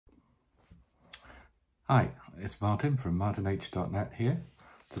Hi, it's Martin from martinh.net here.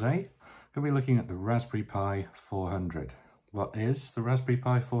 Today, I'm going to be looking at the Raspberry Pi 400. What is the Raspberry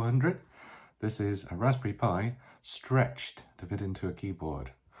Pi 400? This is a Raspberry Pi stretched to fit into a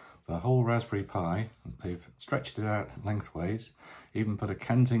keyboard. The whole Raspberry Pi, they've stretched it out lengthways, even put a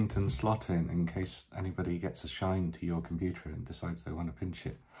Kensington slot in case anybody gets a shine to your computer and decides they want to pinch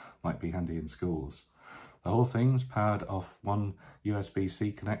it. Might be handy in schools. The whole thing's powered off one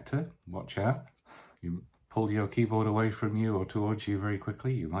USB-C connector. Watch out. You pull your keyboard away from you or towards you very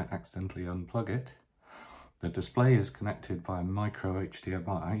quickly, you might accidentally unplug it. The display is connected via micro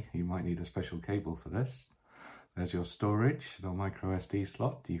HDMI. You might need a special cable for this. There's your storage, the micro SD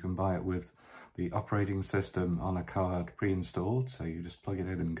slot. You can buy it with the operating system on a card pre-installed, so you just plug it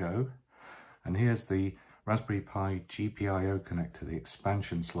in and go. And here's the Raspberry Pi GPIO connector, the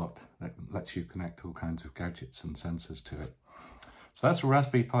expansion slot that lets you connect all kinds of gadgets and sensors to it. So that's a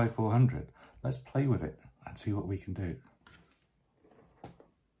Raspberry Pi 400. Let's play with it and see what we can do.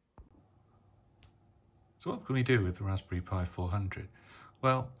 So what can we do with the Raspberry Pi 400?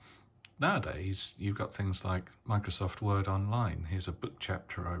 Well, nowadays you've got things like Microsoft Word Online. Here's a book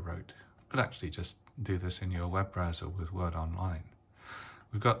chapter I wrote. But actually just do this in your web browser with Word Online.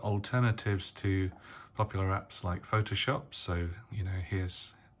 We've got alternatives to popular apps like Photoshop. So,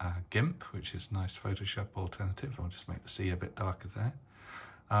 here's GIMP, which is a nice Photoshop alternative. I'll just make the C a bit darker there.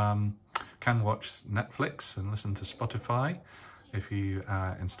 Can watch Netflix and listen to Spotify if you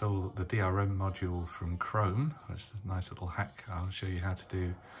install the DRM module from Chrome. That's a nice little hack I'll show you how to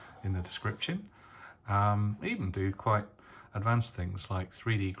do in the description. Even do quite advanced things like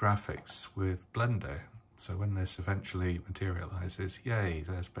 3D graphics with Blender. So when this eventually materializes, yay,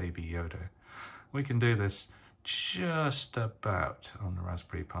 there's Baby Yoda. We can do this just about on the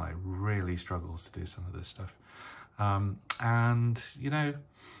Raspberry Pi. Really struggles to do some of this stuff.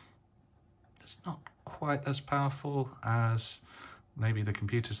 It's not quite as powerful as maybe the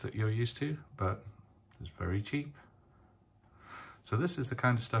computers that you're used to, but it's very cheap. So this is the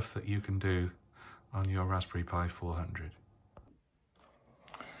kind of stuff that you can do on your Raspberry Pi 400.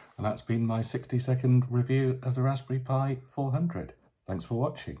 And that's been my 60-second review of the Raspberry Pi 400. Thanks for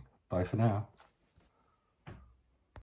watching. Bye for now.